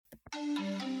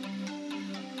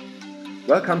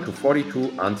Welcome to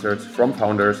 42 Answers from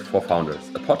Founders for Founders,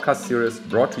 a podcast series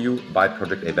brought to you by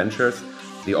Project A Ventures,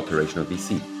 the operational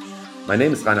VC. My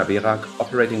name is Rainer Berak,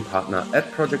 operating partner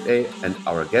at Project A, and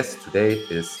our guest today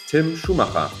is Tim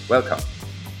Schumacher. Welcome.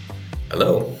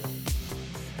 Hello.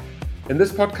 In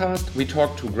this podcast, we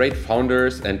talk to great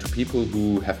founders and to people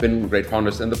who have been great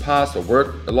founders in the past or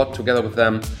worked a lot together with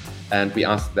them. And we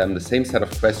ask them the same set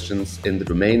of questions in the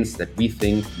domains that we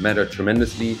think matter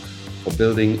tremendously for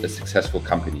building a successful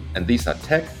company. And these are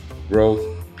tech, growth,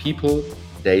 people,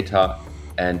 data,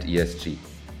 and ESG.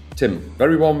 Tim,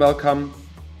 very warm welcome.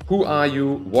 Who are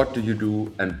you? What do you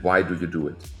do? And why do you do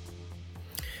it?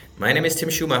 My name is Tim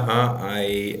Schumacher.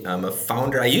 I am a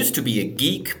founder. I used to be a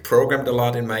geek, programmed a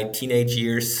lot in my teenage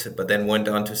years, but then went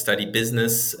on to study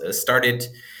business, started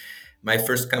my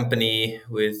first company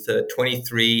with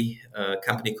 23, a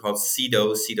company called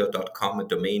Cedo.com, a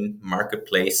domain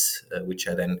marketplace, which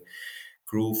I then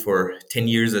grew for 10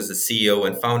 years as a CEO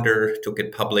and founder, took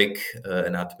it public,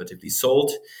 and ultimately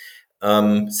sold.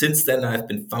 Since then, I've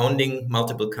been founding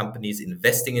multiple companies,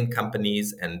 investing in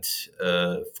companies, and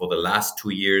for the last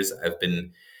 2 years, I've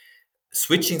been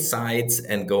switching sides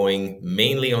and going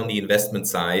mainly on the investment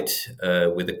side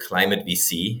with a climate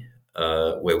VC,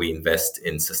 where we invest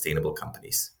in sustainable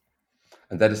companies.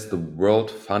 And that is the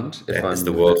World Fund. That is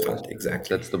the World Fund,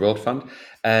 exactly. That's the World Fund.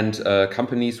 And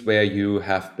companies where you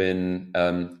have been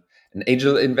an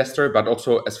angel investor, but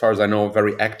also, as far as I know,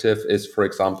 very active is, for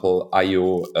example,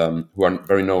 IO, who are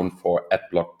very known for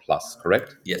AdBlock Plus,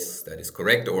 correct? Yes, that is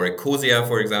correct. Or Ecosia,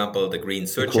 for example, the green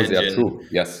search Ecosia, engine, true.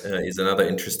 Yes. is another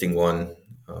interesting one.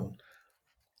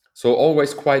 So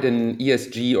always quite an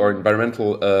ESG or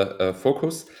environmental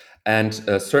focus, and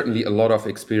certainly a lot of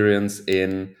experience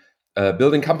in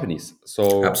building companies.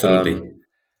 So Absolutely.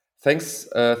 thanks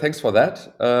for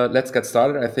that. Let's get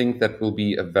started. I think that will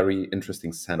be a very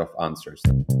interesting set of answers.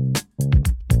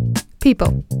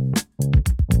 People.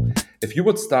 If you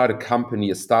would start a company,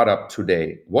 a startup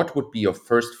today, what would be your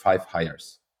first 5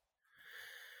 hires?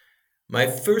 My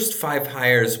first 5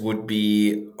 hires would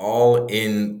be all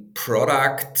in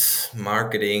product,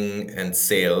 marketing, and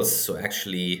sales. So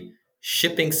actually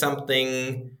shipping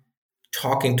something,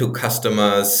 talking to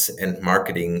customers, and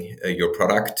marketing your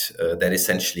product. That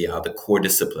essentially are the core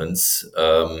disciplines.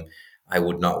 I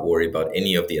would not worry about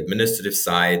any of the administrative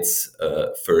sides.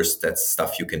 First, that's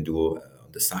stuff you can do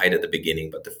on the side at the beginning,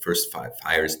 but the first 5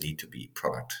 hires need to be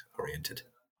product oriented.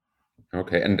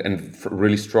 Okay, and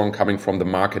really strong coming from the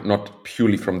market, not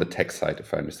purely from the tech side,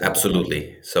 if I understand.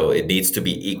 Absolutely. So it needs to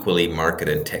be equally market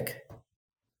and tech.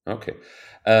 Okay.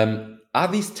 Are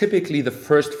these typically the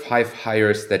first 5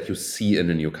 hires that you see in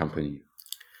a new company?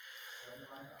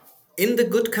 In the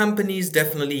good companies,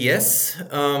 definitely yes.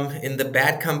 In the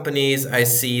bad companies, I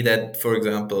see that, for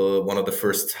example, one of the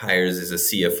first hires is a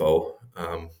CFO.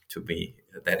 To me,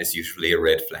 that is usually a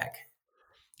red flag.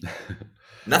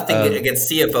 Nothing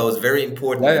against CFOs, very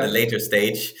important at a Yeah. later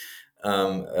stage,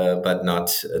 but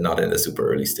not in a super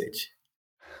early stage.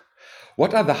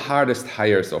 What are the hardest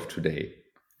hires of today?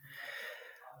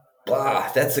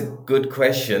 That's a good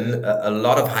question. A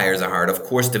lot of hires are hard. Of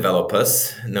course,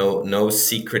 developers, no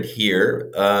secret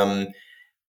here.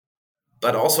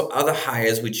 But also other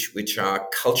hires which are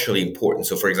culturally important.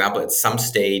 So, for example, at some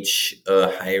stage,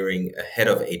 hiring a head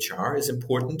of HR is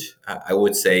important. I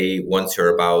would say once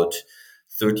you're about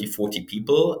 30, 40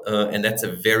 people, and that's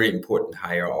a very important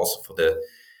hire also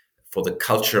for the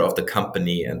culture of the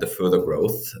company and the further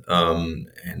growth.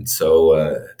 And so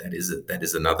that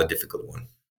is another difficult one.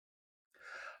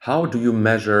 How do you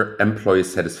measure employee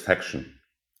satisfaction?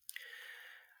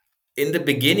 In the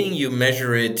beginning, you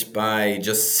measure it by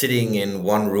just sitting in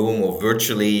one room or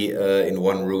virtually in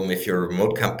one room if you're a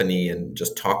remote company and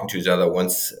just talking to each other.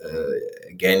 Once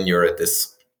again, you're at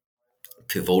this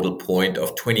pivotal point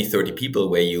of 20, 30 people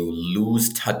where you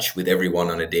lose touch with everyone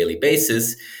on a daily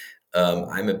basis.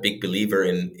 I'm a big believer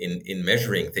in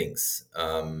measuring things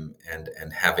and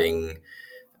having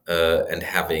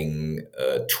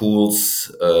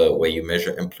tools where you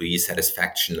measure employee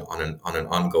satisfaction on an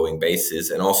ongoing basis,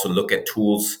 and also look at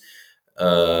tools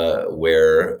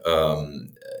where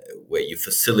you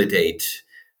facilitate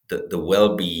the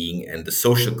well-being and the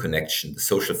social connection, the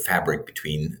social fabric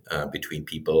between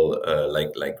people,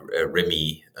 like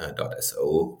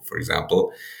Remy.so, for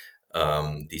example.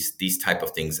 These type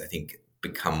of things, I think,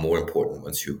 become more important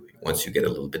once you get a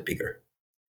little bit bigger.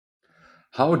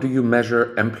 How do you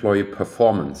measure employee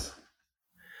performance?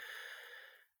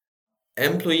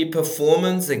 Employee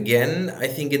performance, again, I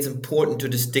think it's important to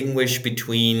distinguish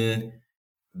between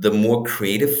the more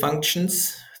creative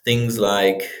functions, things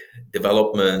like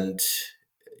development,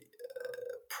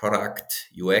 product,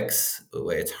 UX,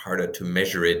 where it's harder to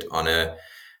measure it on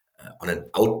an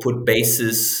output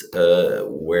basis,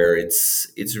 where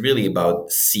it's really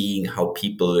about seeing how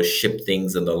people ship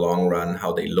things in the long run,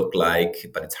 how they look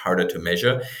like, but it's harder to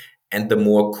measure. And the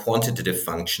more quantitative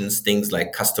functions, things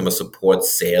like customer support,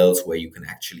 sales, where you can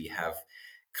actually have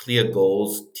clear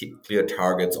goals, clear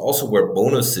targets, also where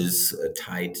bonuses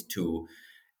tied to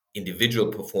individual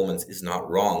performance is not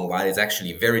wrong, while it's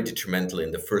actually very detrimental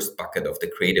in the first bucket of the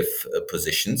creative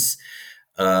positions.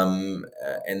 And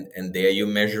there you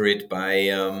measure it by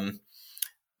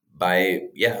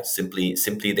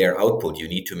simply their output. You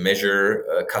need to measure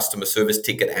customer service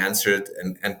ticket answered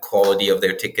and quality of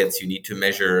their tickets. You need to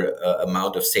measure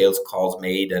amount of sales calls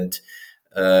made and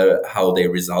how they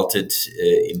resulted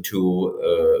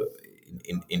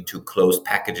into closed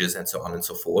packages and so on and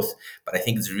so forth. But I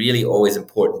think it's really always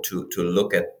important to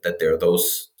look at that there are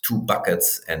those two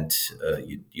buckets, and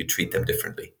you treat them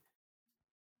differently.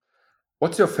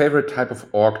 What's your favorite type of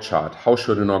org chart? How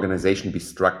should an organization be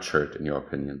structured, in your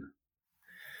opinion?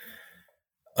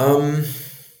 Um,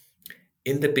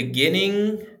 in the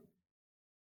beginning,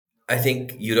 I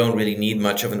think you don't really need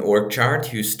much of an org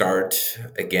chart. You start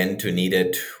again to need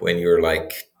it when you're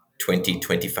like 20,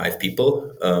 25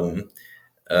 people.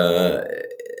 Uh,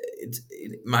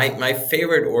 my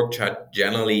favorite org chart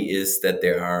generally is that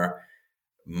there are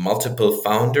multiple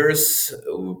founders.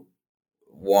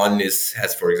 One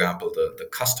has, for example, the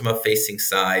customer facing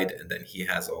side, and then he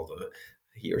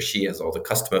or she has all the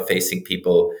customer facing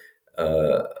people.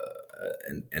 Uh,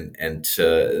 and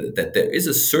that there is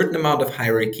a certain amount of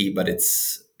hierarchy, but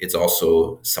it's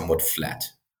also somewhat flat.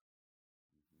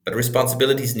 But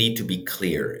responsibilities need to be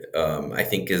clear. I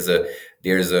think there's a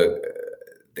there's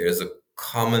a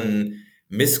common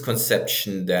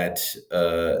misconception that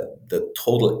the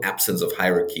total absence of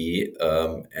hierarchy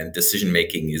and decision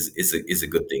making is a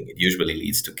good thing. It usually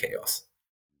leads to chaos.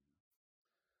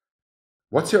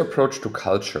 What's your approach to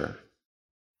culture?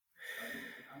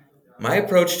 My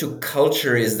approach to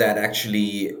culture is that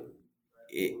actually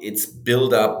it's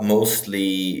built up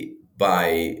mostly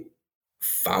by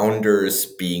founders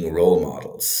being role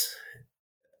models.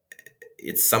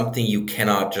 It's something you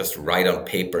cannot just write on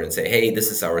paper and say, hey,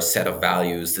 this is our set of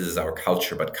values, this is our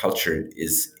culture. But culture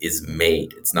is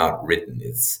made, it's not written.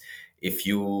 It's if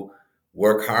you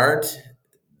work hard,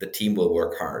 the team will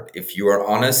work hard. If you are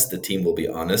honest, the team will be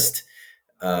honest.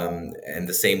 And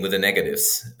the same with the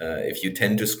negatives. If you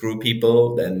tend to screw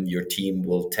people, then your team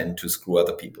will tend to screw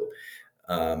other people.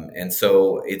 And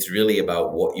so it's really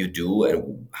about what you do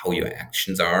and how your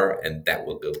actions are, and that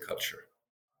will build culture,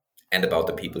 and about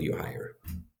the people you hire.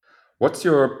 What's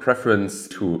your preference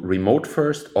to remote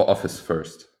first or office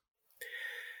first?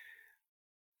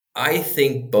 I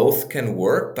think both can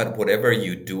work, but whatever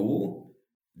you do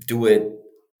it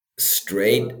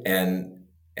straight and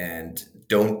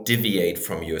don't deviate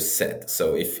from your set.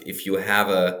 So if you have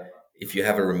a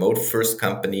remote first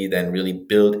company, then really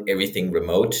build everything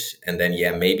remote, and then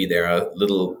maybe there are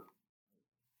little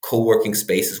co-working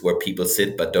spaces where people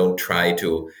sit, but don't try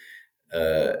to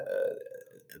uh,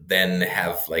 then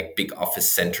have like big office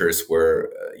centers where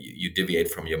you deviate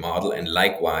from your model. And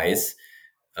likewise,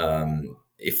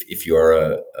 if you're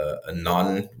a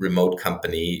non-remote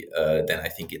company, then I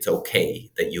think it's okay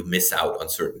that you miss out on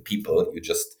certain people. You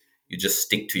just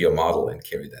stick to your model and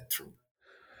carry that through.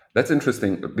 That's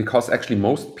interesting because actually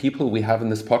most people we have in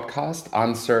this podcast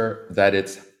answer that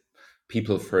it's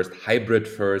people first, hybrid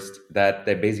first, that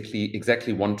they basically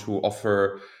exactly want to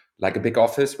offer like a big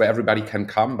office where everybody can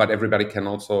come, but everybody can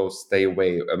also stay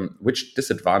away. Which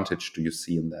disadvantage do you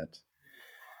see in that?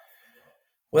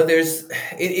 Well,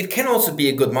 it can also be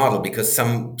a good model because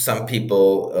some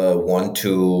people want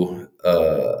to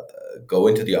go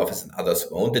into the office and others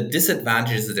won't. The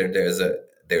disadvantage is that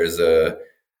there's a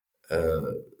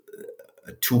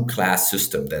two-class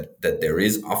system, that there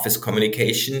is office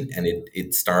communication, and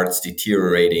it starts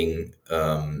deteriorating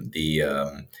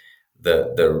the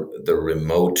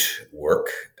remote work,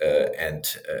 and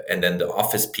then the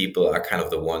office people are kind of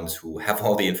the ones who have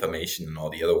all the information, and all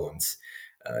the other ones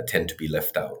tend to be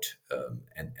left out,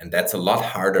 and that's a lot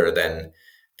harder than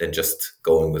just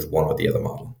going with one or the other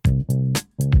model.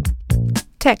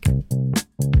 Tech.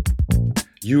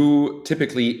 You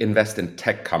typically invest in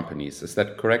tech companies, is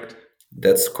that correct?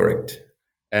 That's correct.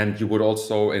 And you would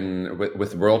also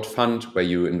with World Fund, where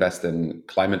you invest in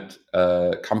climate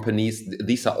companies.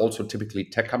 These are also typically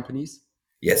tech companies?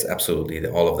 Yes, absolutely.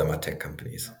 All of them are tech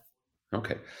companies.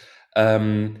 Okay.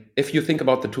 If you think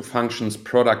about the two functions,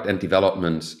 product and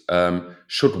development,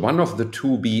 should one of the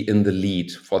two be in the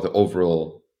lead for the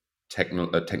overall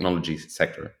technology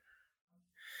sector?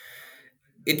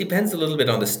 It depends a little bit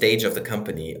on the stage of the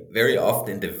company. Very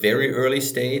often, in the very early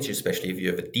stage, especially if you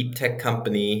have a deep tech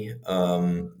company,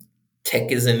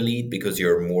 tech is in lead because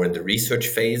you're more in the research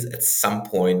phase. At some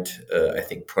point, I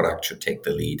think product should take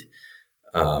the lead,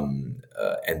 and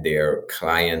their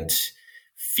client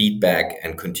feedback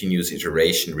and continuous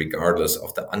iteration, regardless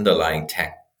of the underlying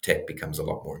tech becomes a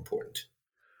lot more important.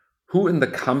 Who in the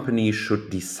company should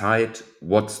decide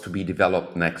what's to be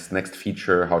developed next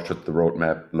feature, how should the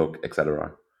roadmap look,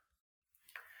 etc.?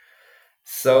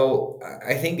 So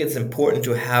I think it's important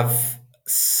to have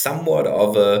somewhat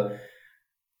of a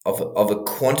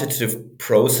quantitative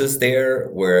process there,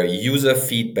 where user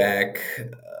feedback,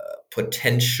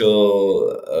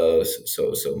 potential,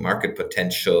 so market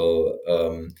potential,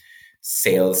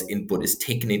 sales input is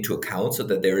taken into account, so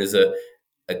that there is a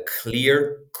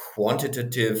clear,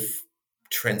 quantitative,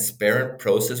 transparent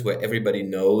process where everybody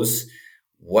knows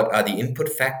what are the input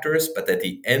factors, but at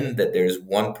the end that there's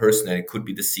one person, and it could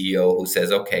be the CEO, who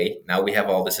says, okay, now we have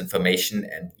all this information,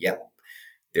 and yeah,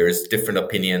 there's different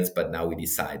opinions, but now we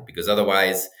decide. Because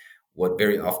otherwise, what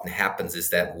very often happens is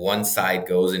that one side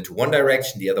goes into one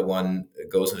direction, the other one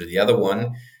goes into the other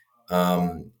one,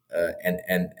 and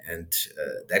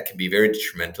that can be very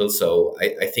detrimental. So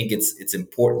I think it's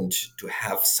important to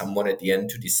have someone at the end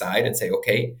to decide and say,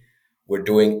 okay, we're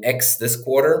doing X this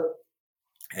quarter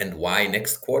and Y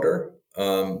next quarter,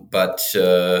 but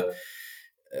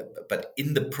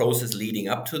in the process leading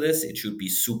up to this, it should be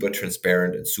super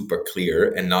transparent and super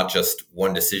clear, and not just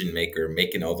one decision maker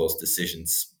making all those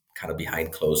decisions kind of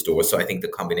behind closed doors. So I think the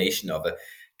combination of a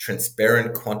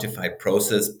transparent, quantified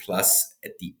process plus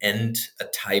at the end a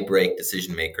tie-break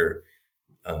decision maker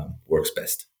works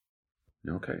best.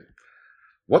 Okay.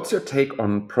 What's your take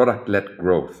on product-led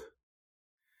growth?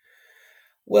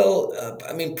 Well,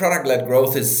 I mean, product-led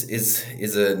growth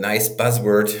is a nice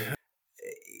buzzword.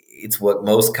 It's what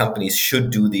most companies should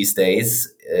do these days,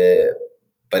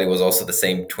 but it was also the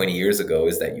same 20 years ago.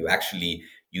 Is that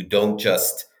you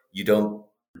don't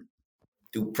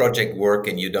do project work,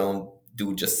 and you don't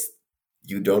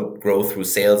grow through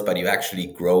sales, but you actually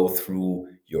grow through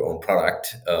your own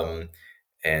product. The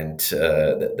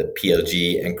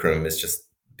PLG acronym has just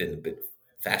been a bit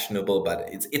fashionable, but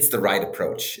it's the right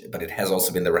approach. But it has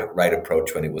also been the right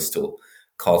approach when it was still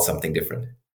called something different.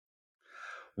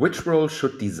 Which role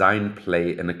should design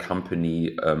play in a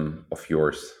company of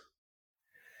yours?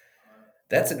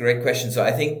 That's a great question. So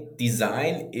I think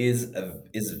design is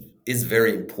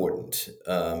very important.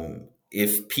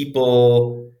 If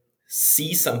people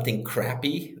see something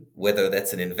crappy, whether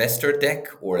that's an investor deck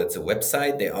or it's a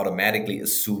website, they automatically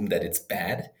assume that it's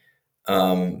bad.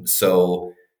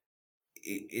 So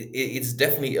it's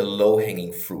definitely a low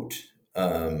hanging fruit,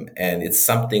 and it's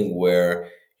something where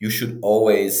you should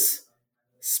always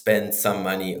spend some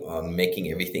money on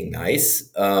making everything nice.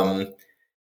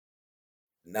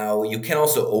 Now you can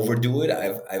also overdo it.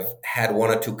 I've had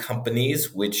one or two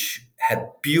companies which had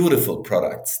beautiful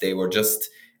products. They were just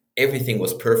everything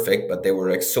was perfect, but they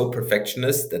were like so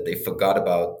perfectionist that they forgot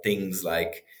about things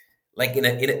like in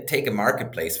a take a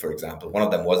marketplace, for example. One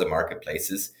of them was a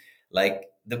marketplaces. Like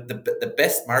the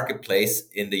best marketplace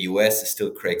in the US is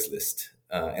still Craigslist,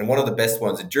 and one of the best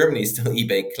ones in Germany is still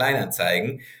eBay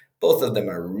Kleinanzeigen. Both of them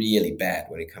are really bad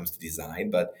when it comes to design,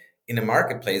 but in a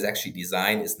marketplace, actually,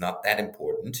 design is not that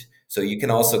important. So you can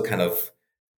also kind of,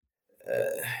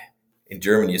 in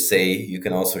German, you say you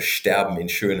can also sterben in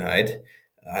Schönheit.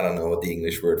 I don't know what the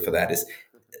English word for that is.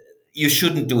 You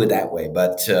shouldn't do it that way,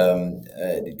 but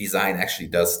design actually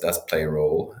does play a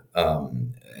role,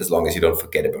 as long as you don't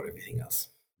forget about everything else.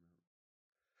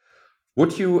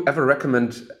 Would you ever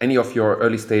recommend any of your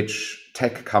early stage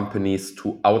tech companies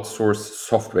to outsource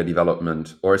software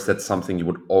development, or is that something you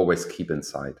would always keep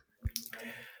inside?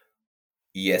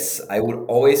 Yes, I would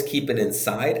always keep it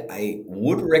inside. I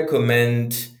would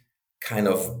recommend kind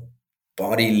of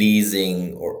body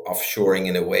leasing or offshoring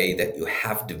in a way that you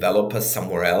have developers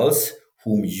somewhere else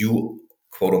whom you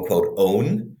quote unquote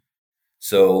own.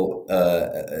 So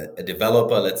a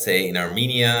developer, let's say in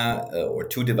Armenia, or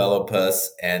two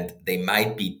developers, and they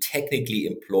might be technically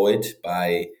employed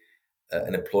by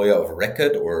an employer of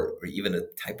record, or even a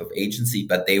type of agency,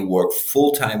 but they work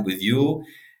full time with you.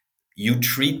 You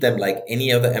treat them like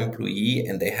any other employee,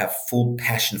 and they have full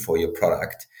passion for your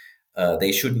product.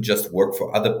 They shouldn't just work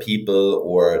for other people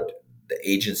or the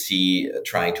agency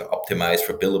trying to optimize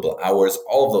for billable hours.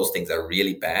 All of those things are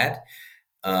really bad.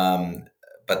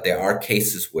 But there are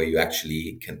cases where you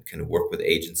actually can work with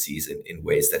agencies in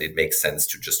ways that it makes sense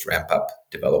to just ramp up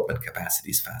development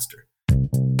capacities faster.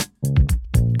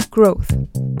 Growth.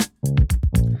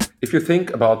 If you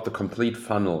think about the complete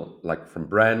funnel, like from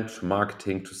brand to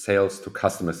marketing to sales to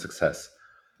customer success,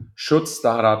 should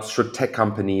startups, should tech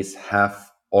companies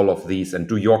have all of these? And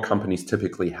do your companies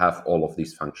typically have all of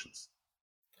these functions?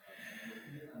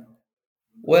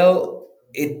 Well,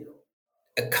 it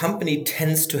a company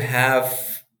tends to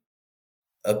have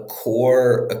a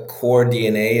core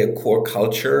DNA, a core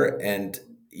culture, and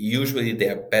usually they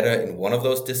are better in one of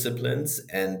those disciplines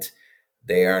and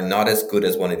they are not as good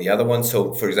as one of the other ones.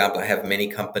 So, for example, I have many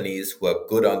companies who are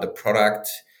good on the product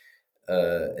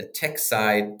and tech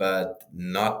side, but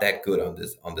not that good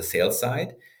on the sales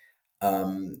side.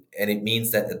 And it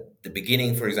means that at the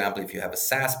beginning, for example, if you have a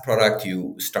SaaS product,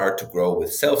 you start to grow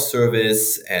with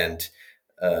self-service and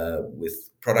with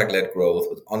product-led growth,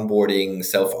 with onboarding,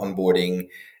 self-onboarding.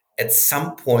 At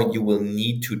some point, you will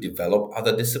need to develop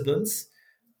other disciplines,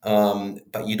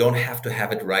 but you don't have to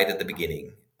have it right at the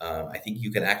beginning. I think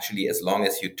you can actually, as long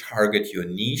as you target your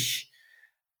niche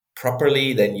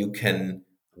properly, then you can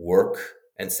work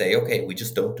and say, okay, we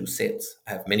just don't do sales.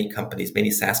 I have many companies, many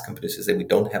SaaS companies who say we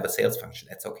don't have a sales function.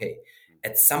 That's okay.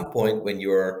 At some point when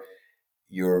you're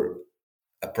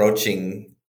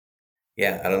approaching,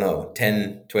 yeah, I don't know,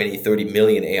 10, 20, 30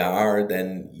 million ARR,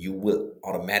 then you will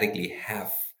automatically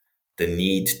have the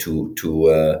need to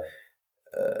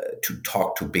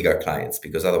talk to bigger clients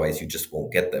because otherwise you just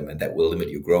won't get them and that will limit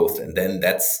your growth. And then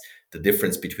that's the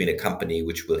difference between a company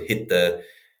which will hit the,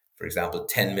 for example,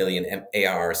 10 million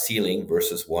ARR ceiling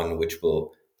versus one which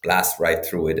will blast right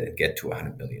through it and get to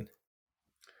 100 million.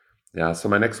 Yeah, so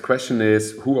my next question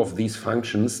is who of these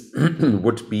functions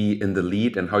would be in the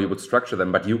lead and how you would structure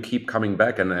them? But you keep coming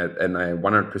back, and I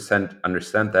 100%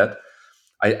 understand that.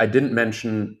 I didn't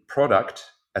mention product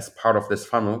as part of this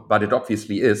funnel, but it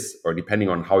obviously is, or depending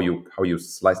on how you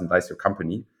slice and dice your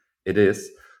company, it is.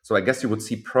 So I guess you would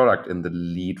see product in the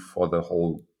lead for the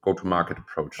whole go-to-market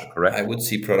approach, I correct? would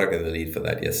see product in the lead for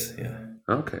that, yes. Yeah.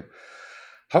 Okay.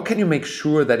 How can you make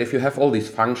sure that if you have all these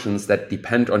functions that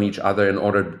depend on each other in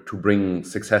order to bring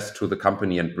success to the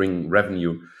company and bring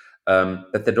revenue,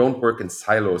 that they don't work in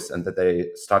silos and that they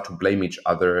start to blame each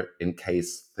other in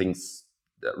case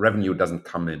revenue doesn't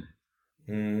come in?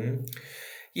 Mhm.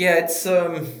 Yeah, it's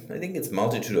I think it's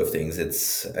multitude of things.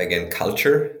 It's again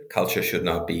culture. Culture should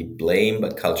not be blame,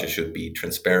 but culture should be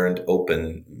transparent,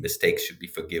 open. Mistakes should be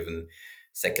forgiven.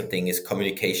 Second thing is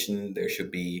communication. There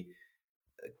should be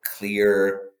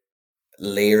clear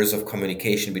layers of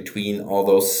communication between all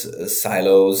those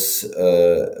silos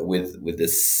with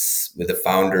the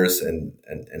founders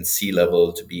and C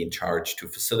level to be in charge to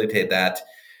facilitate that.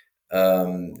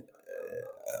 Um,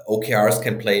 OKRs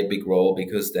can play a big role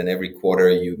because then every quarter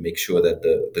you make sure that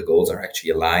the goals are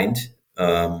actually aligned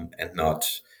and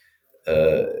not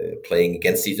playing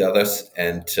against each others.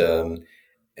 And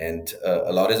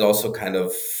a lot is also kind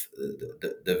of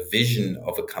the vision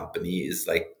of a company is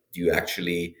like, do you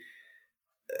actually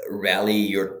rally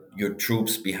your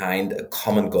troops behind a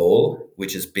common goal,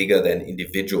 which is bigger than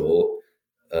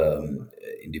um,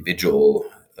 individual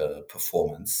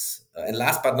performance. And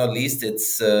last but not least,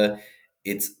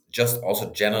 it's just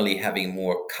also generally having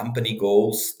more company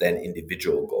goals than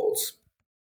individual goals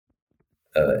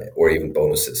or even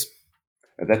bonuses.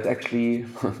 That's actually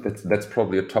that's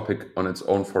probably a topic on its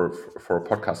own for a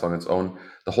podcast on its own.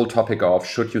 The whole topic of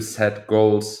should you set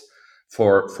goals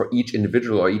for each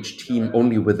individual or each team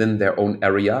only within their own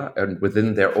area and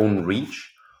within their own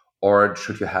reach, or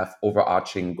should you have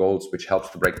overarching goals which helps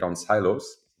to break down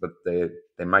silos, but they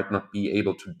might not be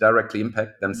able to directly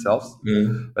impact themselves.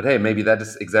 Mm, But hey, maybe that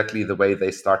is exactly the way they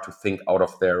start to think out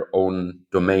of their own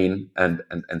domain and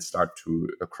start to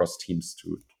across teams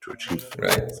to achieve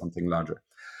right. something larger.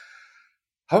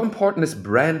 How important is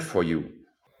brand for you?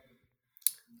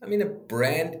 I mean, a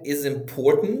brand is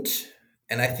important,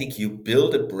 and I think you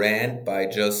build a brand by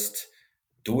just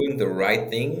doing the right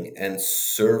thing and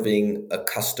serving a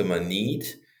customer need.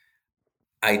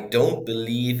 I don't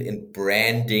believe in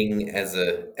branding as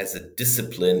a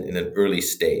discipline in an early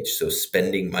stage. So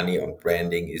spending money on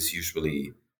branding is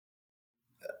usually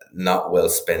not well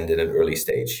spent in an early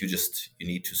stage. You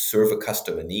need to serve a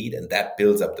customer need and that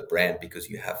builds up the brand because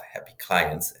you have happy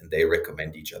clients and they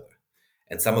recommend each other.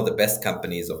 And some of the best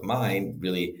companies of mine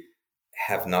really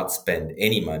have not spent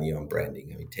any money on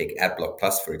branding. I mean, take AdBlock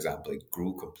Plus, for example. It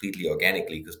grew completely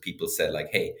organically because people said like,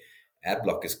 hey,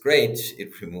 AdBlock is great.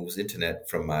 It removes internet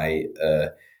from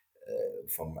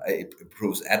it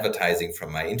improves advertising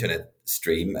from my internet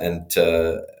stream, and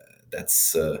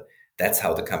that's uh, that's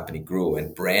how the company grew.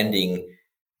 And branding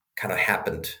kind of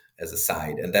happened as a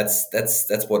side, and that's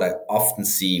what I often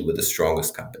see with the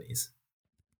strongest companies.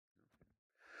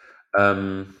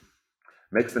 Um,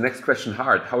 Makes the next question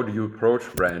hard. How do you approach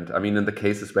brand? I mean, in the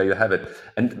cases where you have it,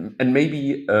 and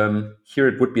maybe here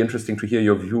it would be interesting to hear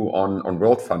your view on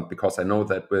World Fund, because I know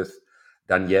that with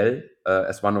Danielle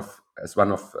as one of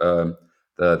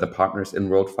the partners in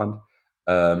World Fund,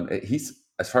 he's,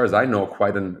 as far as I know,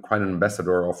 quite an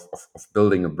ambassador of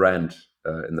building a brand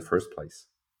in the first place.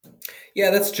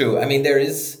 Yeah, that's true. I mean, there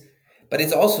is, but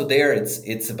it's also there.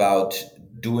 It's about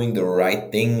doing the right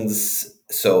things.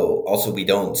 So also we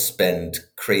don't spend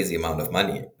crazy amount of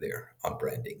money there on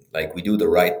branding. Like we do the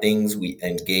right things. We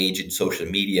engage in social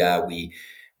media. We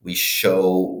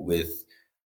show with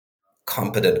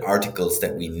competent articles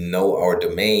that we know our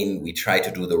domain. We try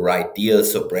to do the right deal.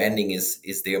 So branding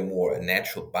is there more a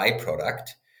natural byproduct.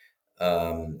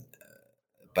 Um,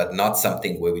 but not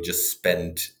something where we just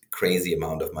spend crazy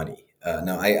amount of money.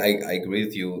 No, I agree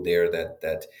with you there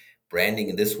that branding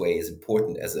in this way is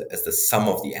important as the sum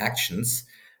of the actions.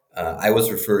 I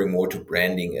was referring more to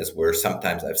branding as where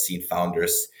sometimes I've seen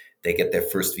founders, they get their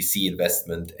first VC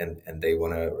investment and they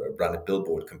want to run a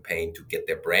billboard campaign to get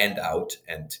their brand out,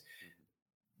 and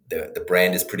the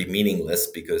brand is pretty meaningless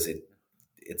because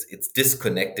it's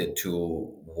disconnected to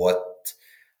what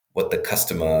the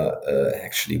customer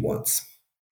actually wants.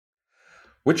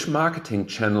 Which marketing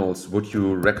channels would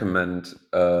you recommend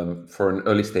for an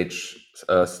early stage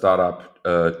startup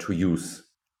to use,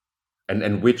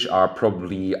 and which are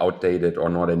probably outdated or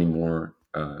not anymore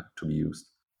to be used?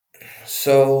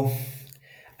 So,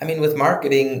 I mean, with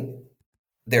marketing,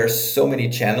 there's so many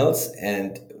channels,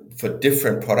 and for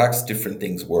different products, different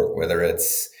things work. Whether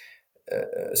it's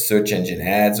search engine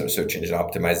ads or search engine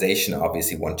optimization,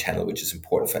 obviously one channel which is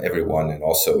important for everyone, and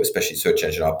also especially search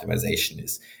engine optimization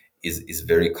is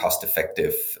very cost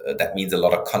effective. That means a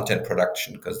lot of content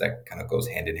production because that kind of goes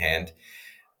hand in hand.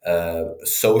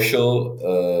 Social,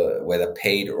 whether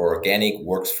paid or organic,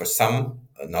 works for some,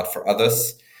 not for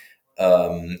others.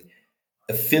 Um,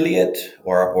 Affiliate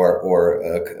or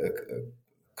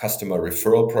customer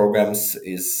referral programs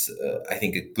is I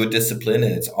think a good discipline,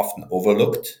 and it's often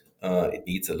overlooked. It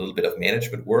needs a little bit of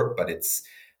management work, but it's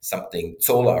something.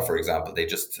 Solar, for example, they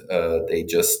just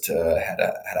had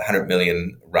a 100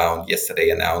 million round yesterday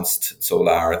announced.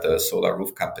 Solar, the solar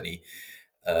roof company,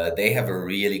 they have a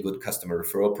really good customer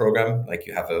referral program. Like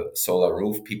you have a solar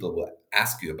roof, people will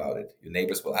ask you about it. Your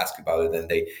neighbors will ask you about it, and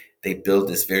they build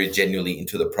this very genuinely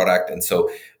into the product. And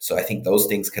so I think those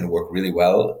things can work really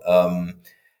well.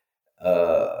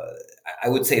 Uh, I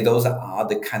would say those are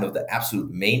the kind of the absolute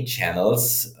main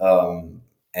channels,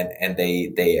 and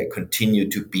they continue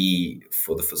to be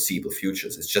for the foreseeable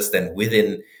futures. It's just then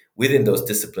within those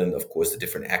disciplines, of course, the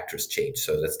different actors change.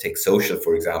 So let's take social,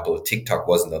 for example. TikTok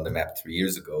wasn't on the map 3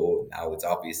 years ago. Now it's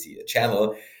obviously a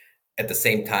channel. At the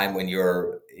same time, when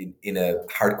you're in a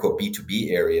hardcore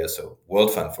B2B area, so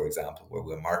World Fund, for example, where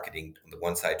we're marketing on the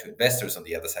one side to investors, on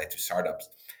the other side to startups,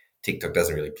 TikTok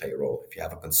doesn't really play a role. If you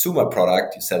have a consumer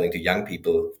product, you're selling to young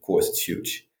people, of course, it's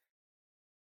huge.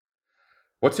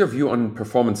 What's your view on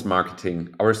performance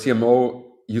marketing? Our CMO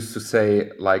used to say,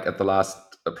 like at the last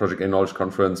Project A Knowledge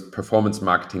conference, performance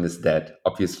marketing is dead.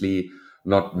 Obviously,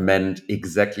 not meant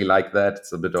exactly like that.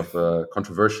 It's a bit of a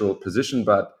controversial position,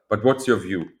 but what's your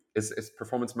view? Is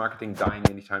performance marketing dying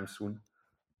anytime soon?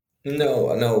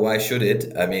 No, no, why should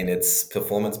it? I mean, it's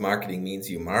performance marketing means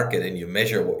you market and you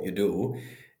measure what you do.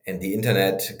 And the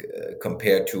internet,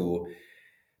 compared to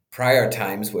prior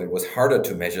times where it was harder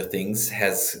to measure things,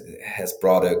 has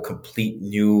brought a complete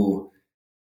new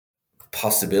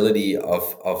possibility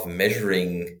of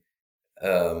measuring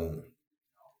um,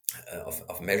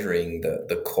 of measuring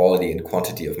the quality and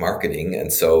quantity of marketing.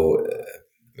 And so,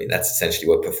 I mean, that's essentially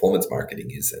what performance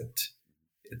marketing is, and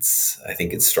I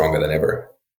think it's stronger than ever.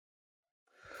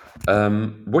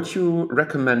 Would you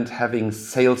recommend having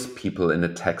salespeople in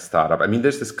a tech startup? I mean,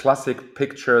 there's this classic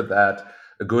picture that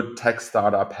a good tech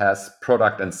startup has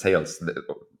product and sales.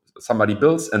 Somebody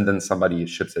builds and then somebody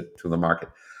ships it to the market.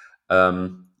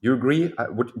 You agree?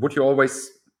 Would you always?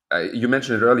 You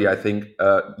mentioned it earlier. I think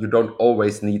you don't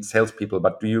always need salespeople,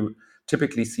 but do you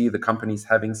typically see the companies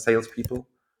having salespeople?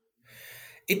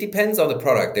 It depends on the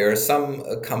product. There are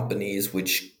some companies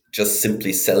which just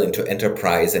simply sell into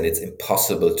enterprise, and it's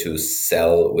impossible to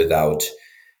sell without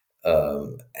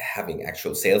having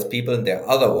actual salespeople. And there are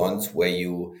other ones where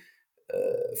you,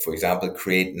 for example,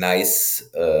 create nice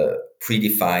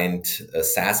predefined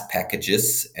SaaS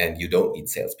packages, and you don't need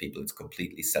salespeople. It's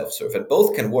completely self-serve, and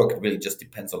both can work. It really just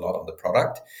depends a lot on the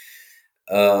product.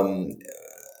 Um,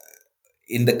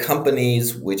 in the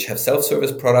companies which have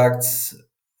self-service products,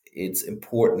 it's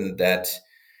important that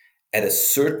at a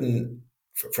certain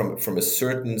from a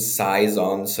certain size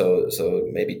on, so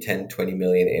maybe 10, 20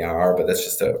 million ARR, but that's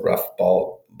just a rough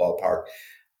ballpark.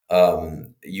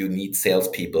 You need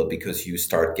salespeople because you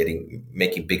start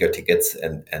making bigger tickets,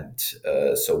 and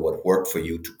so what worked for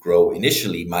you to grow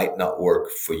initially might not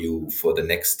work for you for the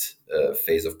next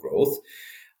phase of growth.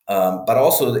 But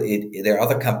also, there are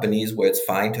other companies where it's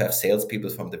fine to have salespeople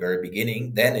from the very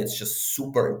beginning. Then it's just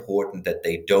super important that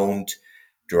they don't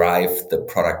drive the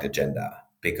product agenda,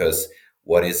 because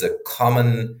what is a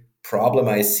common problem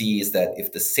I see is that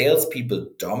if the salespeople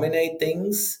dominate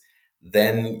things,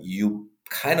 then you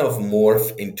kind of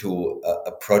morph into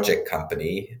a project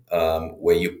company,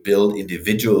 where you build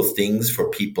individual things for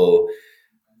people,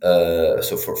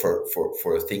 so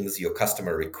for things your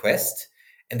customer request.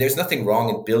 And there's nothing wrong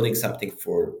in building something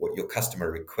for what your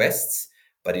customer requests,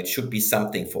 but it should be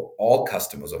something for all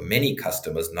customers or many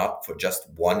customers, not for just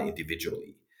one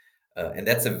individually. And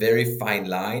that's a very fine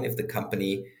line. If the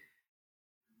company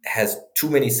has too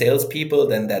many salespeople,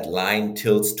 then that line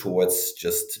tilts towards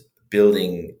just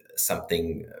building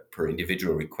something per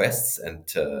individual requests, and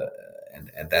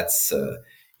that's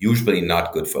usually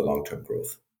not good for long-term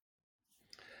growth.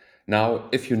 Now,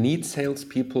 if you need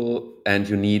salespeople and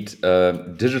you need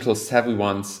digital savvy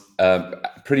ones,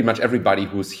 pretty much everybody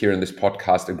who's here in this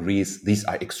podcast agrees these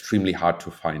are extremely hard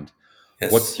to find.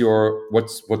 Yes. What's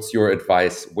your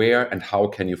advice? Where and how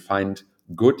can you find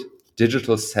good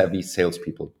digital savvy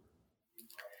salespeople?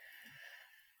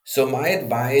 So my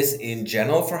advice in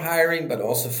general for hiring, but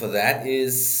also for that,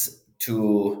 is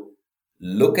to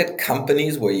look at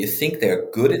companies where you think they're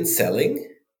good in selling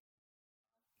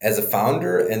as a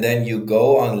founder, and then you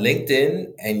go on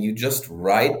LinkedIn and you just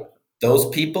write those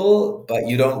people, but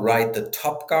you don't write the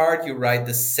top guard, you write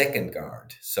the second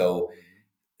guard. So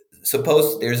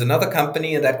suppose there's another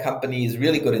company and that company is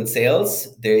really good in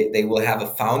sales. They will have a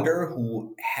founder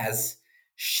who has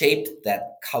shaped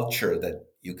that culture that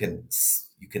you can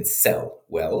sell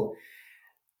well.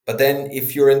 But then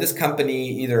if you're in this company,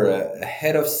 either a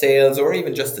head of sales or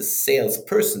even just a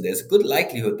salesperson, there's a good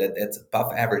likelihood that that's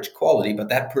above average quality, but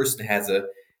that person has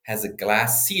a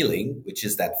glass ceiling, which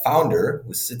is that founder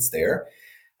who sits there,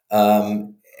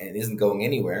 and isn't going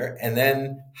anywhere. And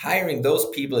then hiring those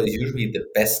people is usually the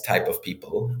best type of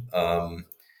people,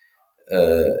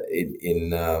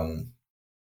 in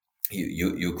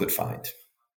you could find.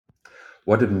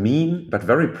 What a mean but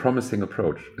very promising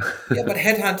approach. Yeah, but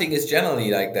headhunting is generally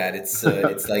like that. It's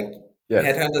like Yes.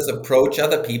 headhunters approach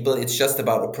other people. It's just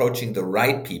about approaching the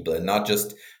right people and not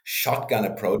just shotgun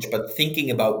approach, but thinking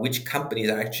about which companies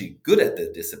are actually good at the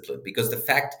discipline. Because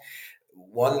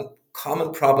one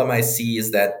common problem I see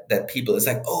is that people is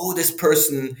like, oh, this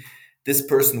person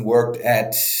worked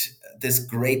at this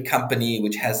great company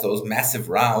which has those massive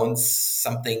rounds,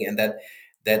 something, and that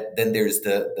then there's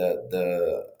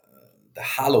the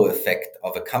halo effect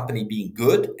of a company being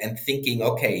good and thinking,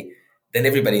 okay, then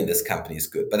everybody in this company is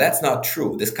good. But that's not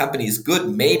true. This company is good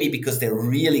maybe because they're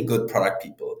really good product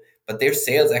people, but their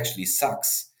sales actually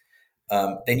sucks.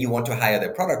 Then you want to hire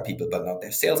their product people, but not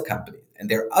their sales company. And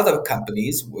there are other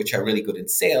companies which are really good in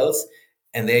sales,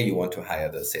 and there you want to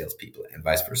hire the salespeople, and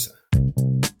vice versa.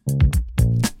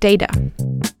 Data.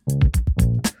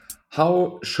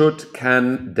 How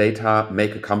can data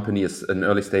make a company, an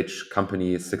early stage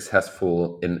company,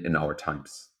 successful in our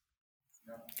times?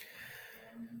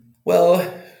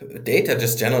 Well, data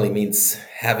just generally means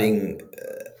having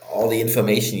all the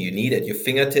information you need at your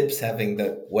fingertips, having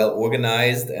that well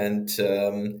organized, and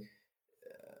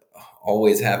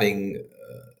always having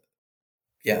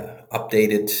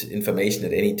updated information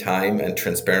at any time and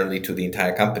transparently to the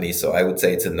entire company. So I would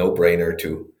say it's a no-brainer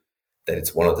that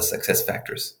it's one of the success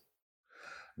factors.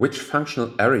 Which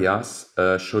functional areas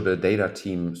should a data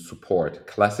team support?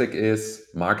 Classic is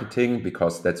marketing,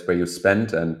 because that's where you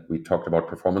spend, and we talked about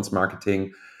performance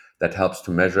marketing that helps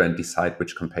to measure and decide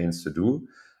which campaigns to do.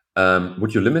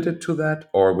 Would you limit it to that,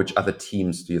 or which other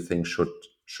teams do you think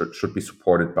should be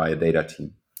supported by a data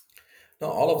team? No,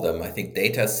 all of them. I think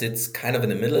data sits kind of in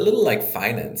the middle, a little like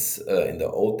finance in the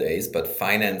old days, but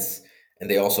finance, and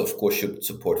they also, of course, should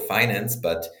support finance,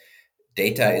 but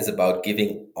data is about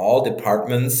giving all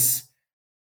departments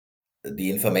the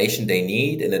information they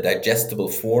need in a digestible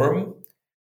form,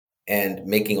 and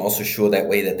making also sure that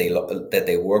way that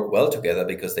they work well together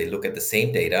because they look at the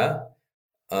same data,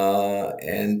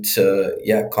 and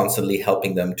constantly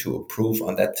helping them to improve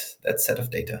on that set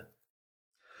of data.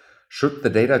 Should the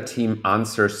data team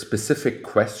answer specific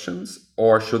questions,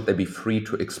 or should they be free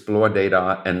to explore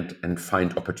data and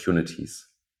find opportunities?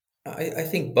 I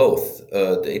think both.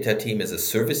 Data team is a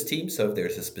service team, so if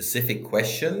there's a specific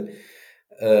question,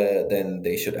 then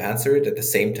they should answer it. At the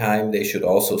same time, they should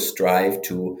also strive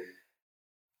to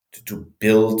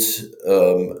build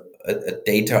a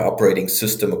data operating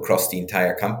system across the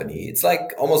entire company. It's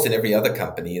like almost in every other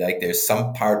company, like there's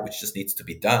some part which just needs to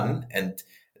be done, and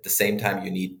at the same time,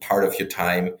 you need part of your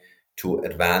time to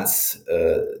advance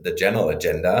the general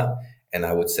agenda. And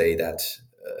I would say that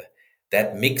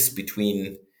that mix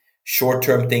between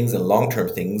short-term things and long-term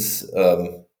things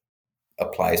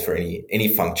applies for any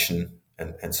function,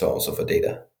 and so also for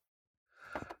data.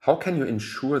 How can you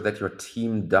ensure that your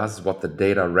team does what the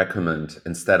data recommend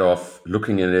instead of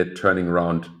looking at it, turning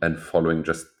around, and following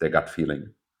just their gut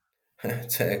feeling?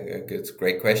 It's a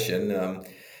great question.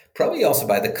 Probably also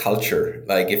by the culture.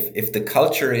 Like if the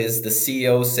culture is the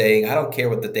CEO saying, "I don't care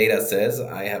what the data says,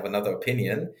 I have another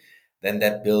opinion," then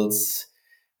that builds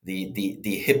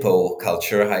the hippo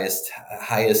culture,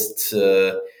 highest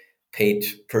paid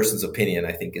person's opinion,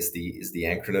 I think is the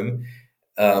acronym.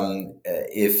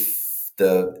 If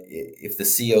the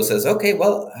CEO says, "Okay,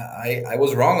 well, I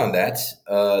was wrong on that.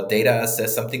 Data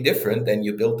says something different," then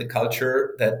you build the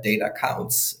culture that data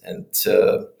counts, and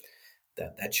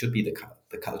that should be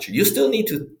the culture. You still need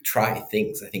to try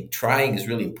things. I think trying is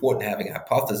really important. Having a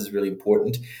hypothesis is really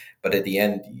important, but at the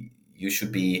end, you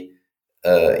should be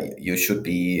you should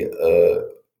be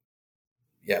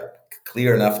yeah,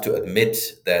 clear enough to admit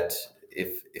that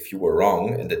if you were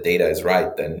wrong and the data is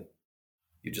right, then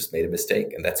you just made a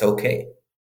mistake, and that's okay.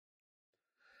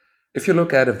 If you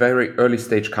look at a very early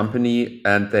stage company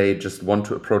and they just want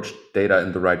to approach data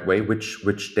in the right way,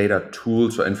 which data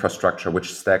tools or infrastructure,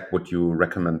 which stack would you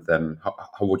recommend them?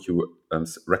 How would you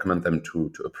recommend them to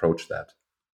approach that?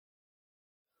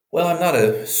 Well, I'm not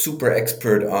a super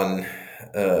expert on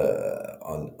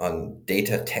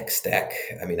data tech stack.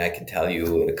 I mean, I can tell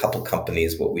you in a couple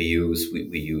companies what we use.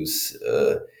 We use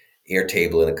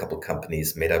Airtable in a couple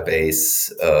companies,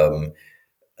 Metabase.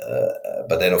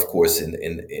 But then, of course, in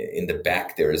the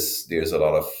back, there's a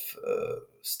lot of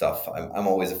stuff. I'm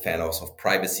always a fan also of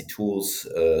privacy tools,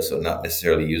 so not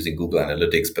necessarily using Google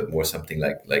Analytics, but more something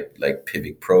like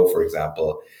Pivot Pro, for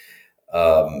example.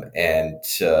 And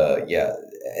yeah,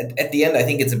 at the end, I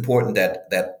think it's important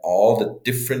that all the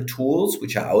different tools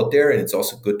which are out there, and it's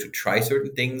also good to try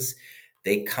certain things,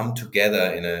 they come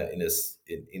together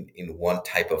in one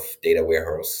type of data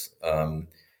warehouse.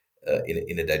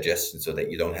 In a digestion, so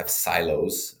that you don't have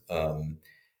silos.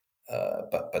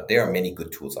 But there are many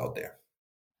good tools out there.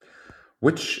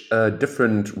 Which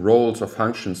different roles or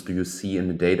functions do you see in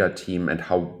the data team, and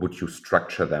how would you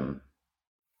structure them?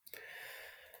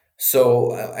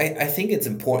 So I think it's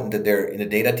important that there in a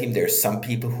data team there are some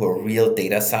people who are real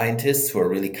data scientists who are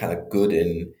really kind of good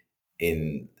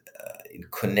in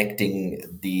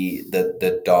connecting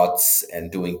the dots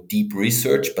and doing deep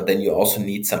research. But then you also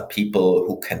need some people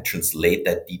who can translate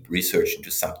that deep research into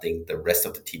something the rest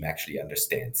of the team actually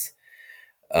understands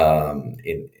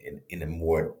in a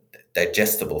more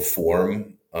digestible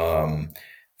form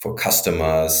for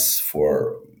customers,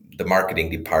 for the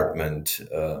marketing department.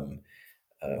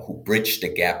 Who bridge the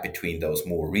gap between those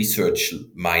more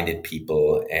research-minded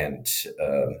people and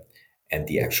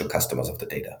the actual customers of the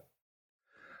data.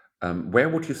 Where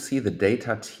would you see the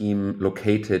data team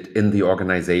located in the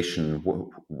organization?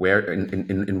 Where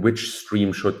in which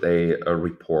stream should they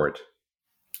report?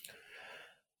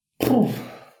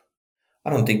 I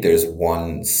don't think there's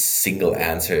one single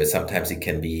answer. Sometimes it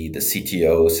can be the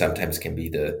CTO, sometimes it can be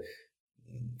the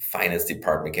finance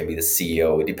department, can be the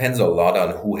CEO. It depends a lot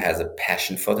on who has a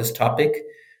passion for this topic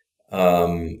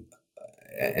and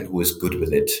who is good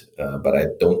with it. But I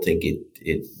don't think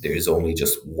there is only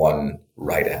just one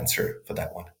right answer for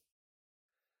that one.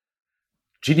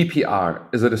 GDPR,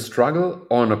 is it a struggle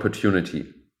or an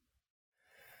opportunity?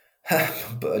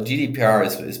 GDPR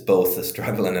is both a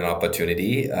struggle and an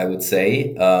opportunity, I would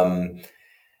say.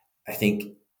 I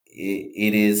think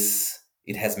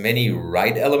it has many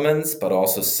right elements, but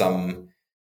also some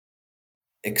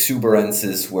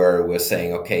exuberances where we're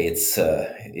saying, okay,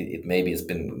 it maybe has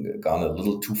been gone a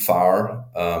little too far.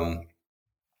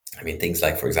 I mean, things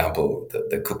like, for example,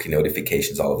 the cookie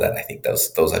notifications, all of that. I think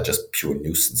those are just pure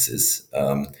nuisances.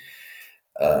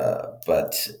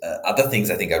 But other things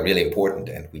I think are really important,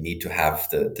 and we need to have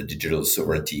the digital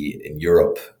sovereignty in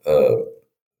Europe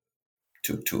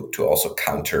to also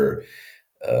counter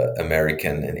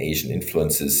American and Asian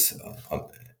influences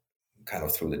kind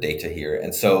of through the data here.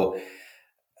 And so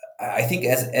I think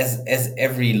as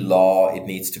every law, it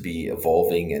needs to be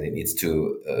evolving, and it needs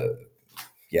to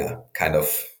kind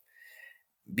of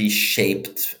be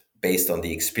shaped based on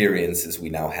the experiences we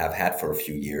now have had for a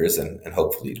few years, and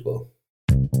hopefully it will.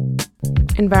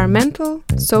 Environmental,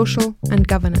 social, and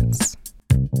governance.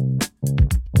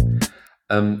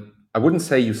 I wouldn't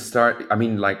say you start. I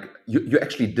mean, like you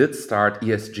actually did start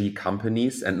ESG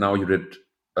companies, and now you did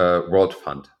World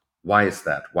Fund. Why is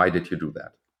that? Why did you do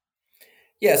that?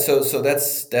 Yeah, so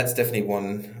that's definitely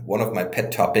one of my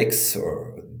pet topics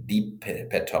or deep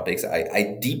pet topics.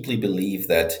 I deeply believe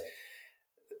that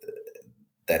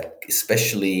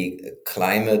especially the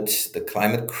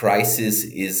climate crisis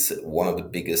is one of the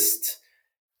biggest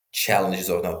challenges,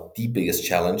 or not the biggest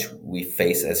challenge we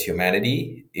face as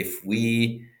humanity. If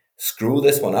we screw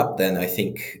this one up, then I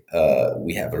think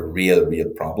we have a real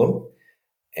problem.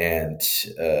 And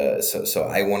so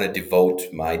I want to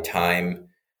devote my time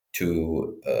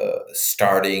to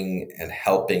starting and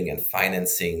helping and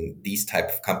financing these type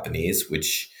of companies,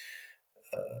 which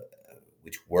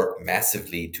work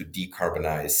massively to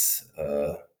decarbonize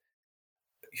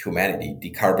humanity,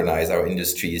 decarbonize our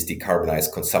industries,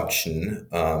 decarbonize consumption,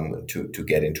 to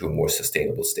get into a more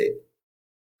sustainable state.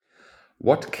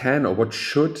 What can or what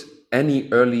should any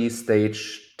early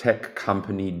stage tech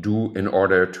company do in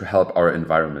order to help our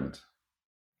environment?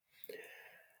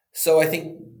 So I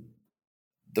think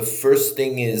the first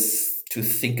thing is to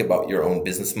think about your own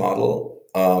business model.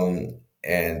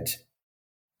 And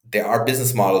there are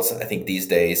business models, I think, these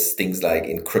days, things like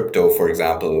in crypto, for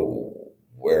example,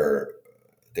 where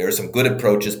there are some good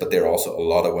approaches, but there are also a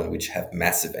lot of ones which have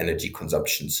massive energy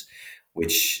consumptions,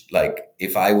 which, like,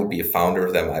 if I would be a founder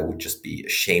of them, I would just be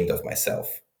ashamed of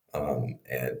myself.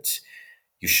 And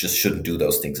you just shouldn't do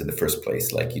those things in the first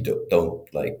place. Like, you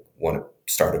don't like want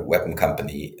to start a weapon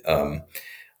company,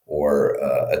 or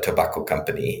a tobacco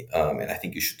company. And I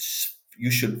think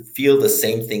you should feel the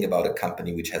same thing about a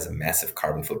company which has a massive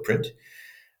carbon footprint.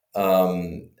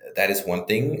 That is one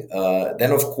thing.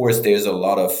 Then, of course, there's a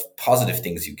lot of positive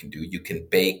things you can do. You can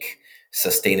bake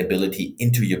sustainability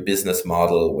into your business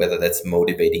model, whether that's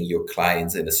motivating your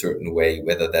clients in a certain way,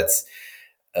 whether that's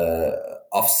uh,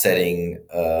 offsetting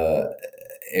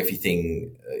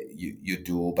everything you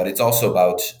do. But it's also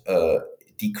about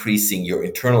decreasing your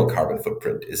internal carbon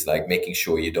footprint. Is like making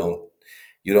sure you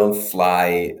don't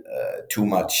fly too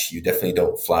much. You definitely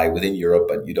don't fly within Europe,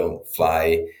 but you don't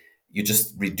fly. You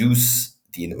just reduce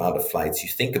the amount of flights you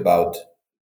think about.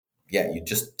 Yeah, you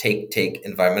just take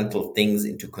environmental things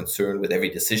into concern with every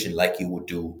decision, like you would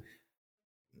do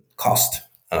cost.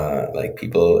 Like,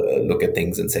 people look at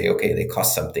things and say, okay, they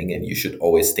cost something, and you should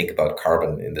always think about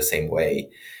carbon in the same way.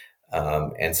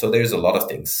 And so there's a lot of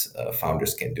things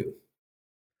founders can do.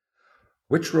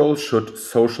 Which role should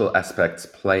social aspects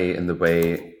play in the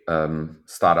way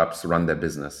startups run their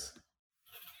business?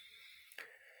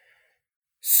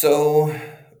 So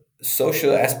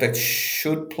social aspects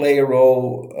should play a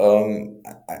role.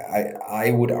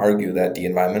 I would argue that the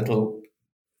environmental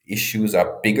issues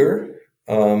are bigger,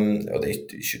 or they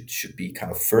should be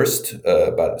kind of first,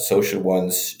 but social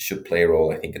ones should play a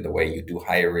role. I think in the way you do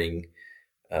hiring,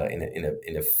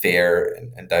 in a fair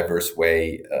and diverse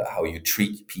way, how you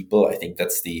treat people. I think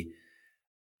that's the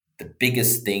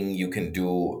biggest thing you can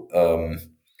do,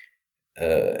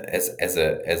 as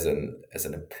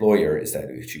an employer, is that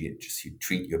you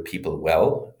treat your people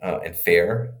well, and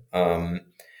fair. And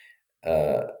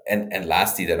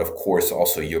lastly, that of course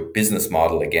also your business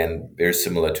model, again, very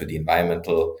similar to the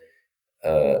environmental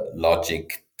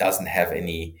logic, doesn't have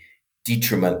any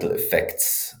detrimental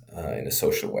effects in a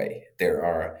social way.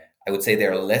 I would say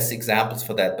there are less examples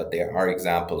for that, but there are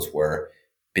examples where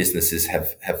businesses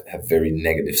have very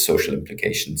negative social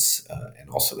implications, and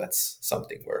also that's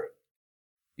something where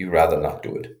you rather not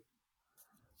do it.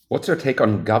 What's your take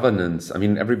on governance? I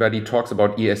mean, everybody talks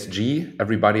about ESG,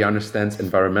 everybody understands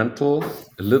environmental,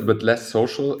 a little bit less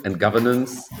social, and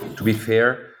governance. To be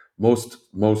fair, most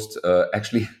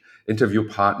actually interview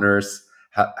partners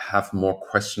have more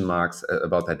question marks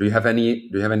about that. Do you have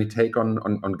any take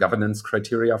on governance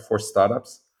criteria for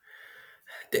startups?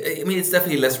 I mean, it's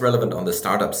definitely less relevant on the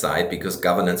startup side, because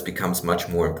governance becomes much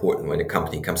more important when a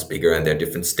company becomes bigger and there are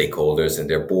different stakeholders and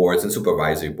their boards and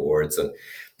supervisory boards and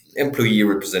employee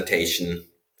representation.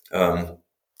 Um,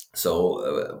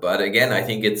 but again, I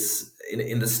think it's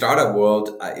in the startup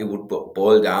world, it would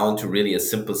boil down to really a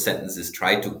simple sentence: is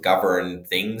try to govern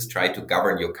things, try to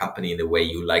govern your company in the way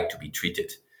you like to be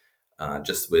treated,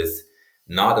 just with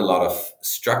not a lot of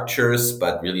structures,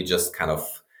 but really just kind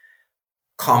of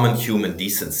common human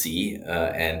decency.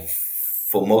 And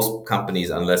for most companies,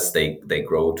 unless they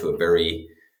grow to a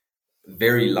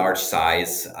very large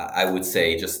size, I would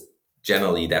say just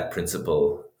generally that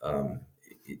principle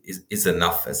is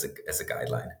enough as a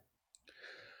guideline.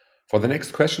 For the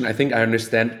next question, I think I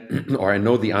understand or I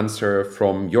know the answer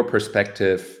from your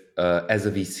perspective as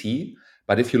a VC,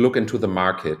 But if you look into the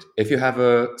market, if you have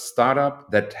a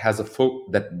startup that has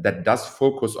that does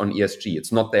focus on ESG,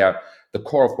 it's not the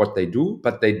core of what they do,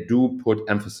 but they do put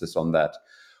emphasis on that.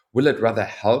 Will it rather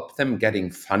help them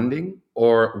getting funding,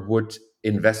 or would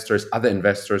other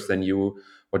investors than you,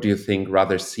 what do you think,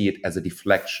 rather see it as a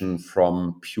deflection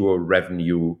from pure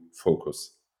revenue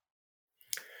focus?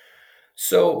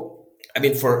 So, I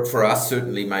mean, for us,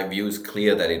 certainly my view is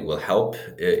clear that it will help,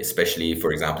 especially,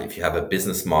 for example, if you have a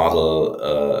business model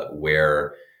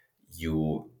where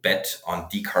you bet on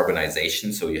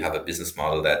decarbonization. So you have a business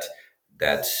model that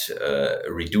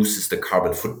reduces the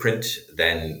carbon footprint.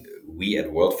 Then we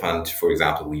at World Fund, for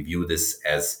example, we view this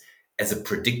as a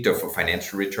predictor for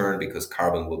financial return because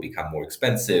carbon will become more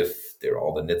expensive. There are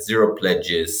all the net zero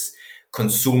pledges.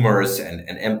 Consumers and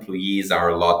employees are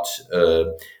a lot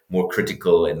more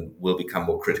critical and will become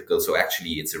more critical. So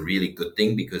actually, it's a really good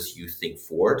thing because you think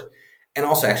forward. And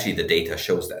also, actually, the data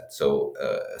shows that. So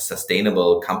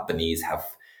sustainable companies have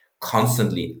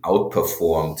constantly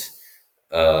outperformed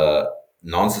uh,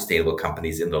 non-sustainable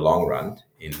companies in the long run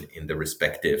in the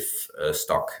respective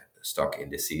stock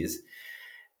indices.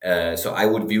 So I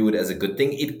would view it as a good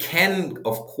thing. It can,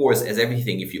 of course, as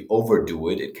everything, if you overdo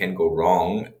it, it can go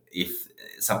wrong. If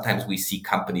sometimes we see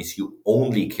companies who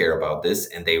only care about this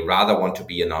and they rather want to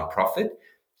be a nonprofit.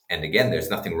 And again, there's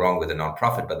nothing wrong with a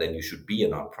nonprofit, but then you should be a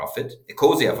nonprofit.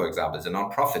 Ecosia, for example, is a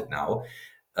nonprofit now,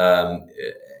 and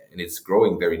it's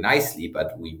growing very nicely.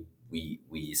 But we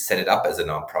set it up as a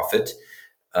nonprofit.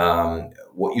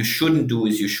 What you shouldn't do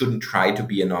is you shouldn't try to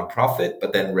be a nonprofit,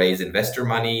 but then raise investor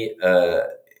money.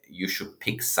 You should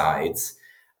pick sides.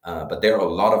 But there are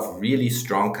a lot of really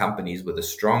strong companies with a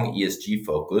strong ESG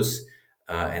focus,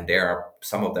 and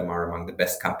some of them are among the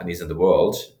best companies in the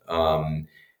world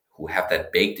who have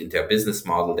that baked into their business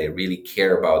model. They really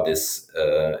care about this,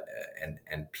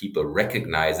 and people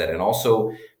recognize that. And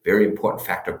also, very important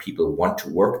factor: people want to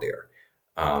work there.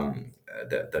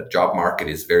 The job market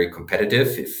is very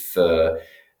competitive.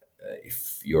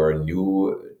 If you're a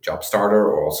new job starter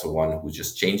or also one who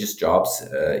just changes jobs,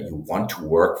 you want to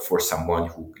work for someone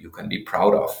who you can be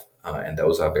proud of. And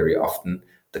those are very often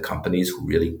the companies who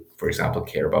really, for example,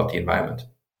 care about the environment.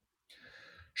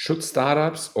 Should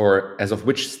startups, or as of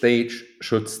which stage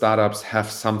should startups have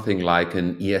something like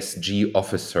an ESG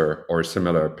officer or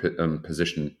similar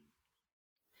position?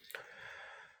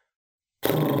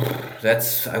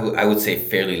 I would say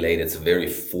fairly late. It's a very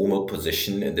formal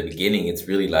position. In the beginning, it's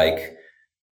really like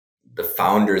the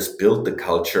founders build the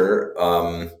culture.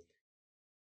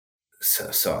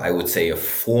 So I would say a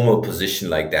formal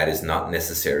position like that is not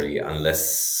necessary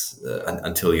unless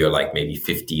until you're like maybe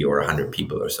 50 or 100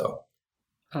 people or so.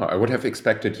 Oh, I would have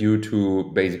expected you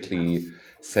to basically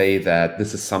say that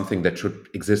this is something that should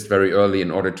exist very early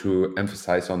in order to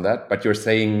emphasize on that. But you're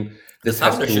saying The this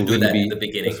has founder to should do really that in the be the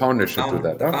beginning. founder should do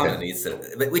that. The founder Okay, needs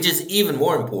to, which is even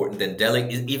more important than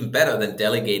is even better than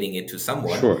delegating it to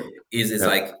someone. sure. Is it's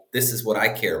Yeah. like this is what I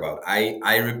care about.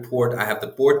 I report. I have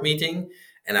the board meeting,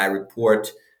 and I report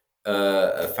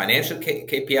financial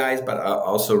KPIs, but I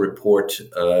also report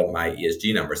my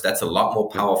ESG numbers. That's a lot more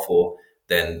Yeah. powerful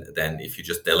than if you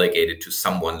just delegate it to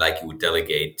someone like you would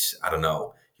delegate, I don't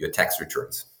know, your tax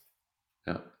returns.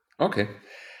 Yeah. Okay.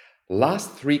 Last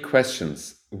three questions.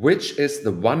 Which is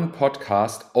the one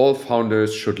podcast all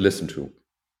founders should listen to?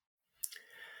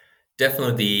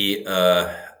 Definitely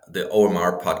the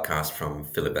OMR podcast from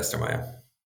Philip Westermeyer.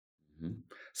 Mhm.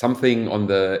 Something on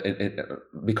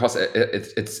because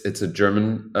it's a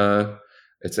German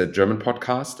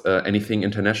podcast. Anything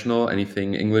international?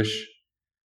 Anything English?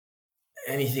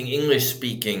 Anything English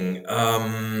speaking?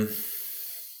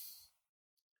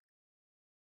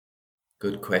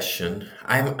 Good question.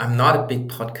 I'm not a big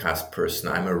podcast person.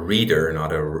 I'm a reader,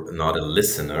 not a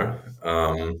listener.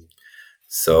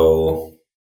 So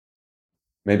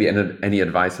Maybe any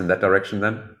advice in that direction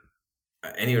then?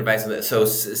 any advice on that? So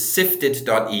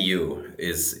sifted.eu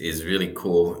is really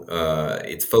cool.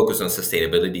 It's focused on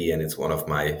sustainability, and it's one of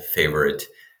my favorite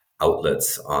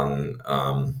outlets on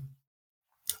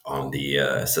the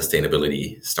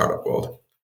sustainability startup world.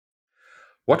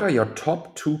 What are your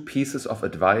top two pieces of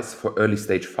advice for early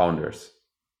stage founders?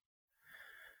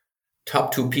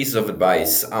 Top two pieces of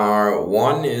advice are: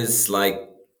 one is like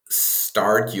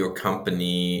start your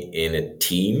company in a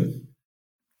team,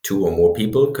 two or more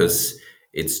people, because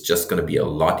it's just going to be a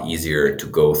lot easier to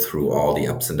go through all the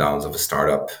ups and downs of a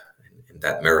startup in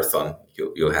that marathon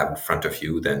you'll have in front of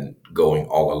you than going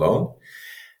all alone.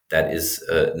 That is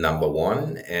number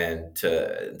one. And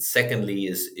secondly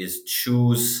is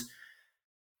choose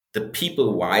the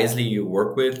people wisely you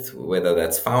work with, whether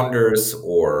that's founders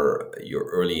or your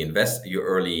early investors,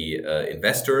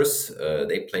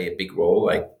 they play a big role.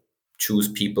 Like, choose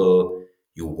people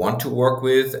you want to work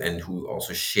with and who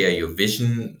also share your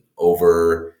vision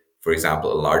over, for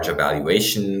example, a larger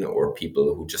valuation, or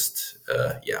people who just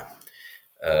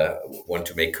want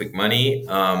to make quick money.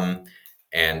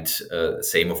 And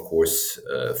same, of course,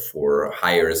 for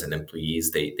hires and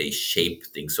employees, they shape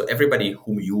things. So everybody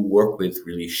whom you work with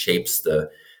really shapes the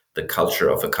culture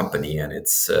of a company, and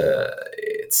it's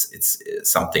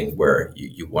something where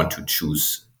you want to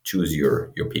choose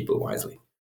your people wisely.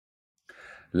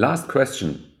 Last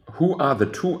question. Who are the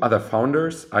two other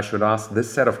founders I should ask this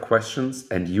set of questions,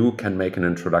 and you can make an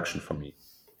introduction for me?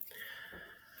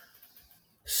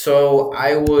 So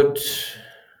I would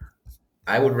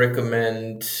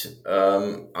recommend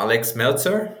Alex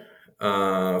Meltzer,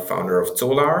 founder of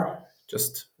Solar.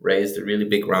 Just raised a really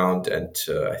big round, and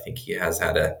I think he has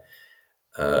had a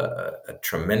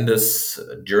tremendous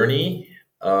journey.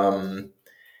 And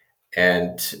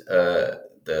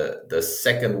the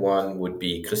second one would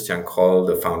be Christian Kroll,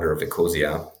 the founder of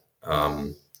Ecosia,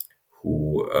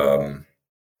 who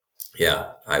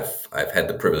I've had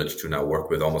the privilege to now work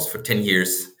with almost for 10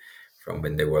 years, from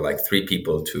when they were like 3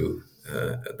 people to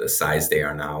the size they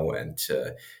are now, and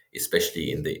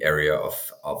especially in the area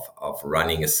of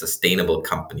running a sustainable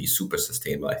company, super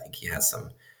sustainable. I think he has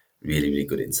some really, really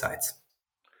good insights.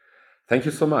 Thank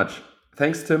you so much.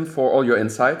 Thanks, Tim, for all your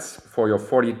insights, for your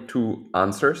 42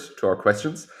 answers to our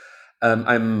questions.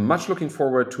 I'm much looking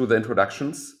forward to the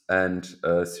introductions, and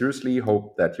seriously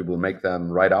hope that you will make them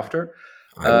right after.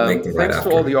 I will make them right Thanks after.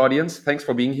 to all the audience. Thanks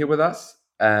for being here with us.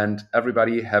 And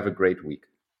everybody, have a great week.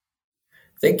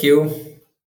 Thank you.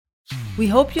 We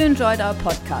hope you enjoyed our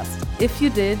podcast. If you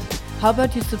did, how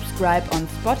about you subscribe on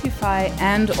Spotify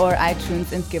and or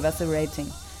iTunes and give us a rating.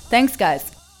 Thanks, guys.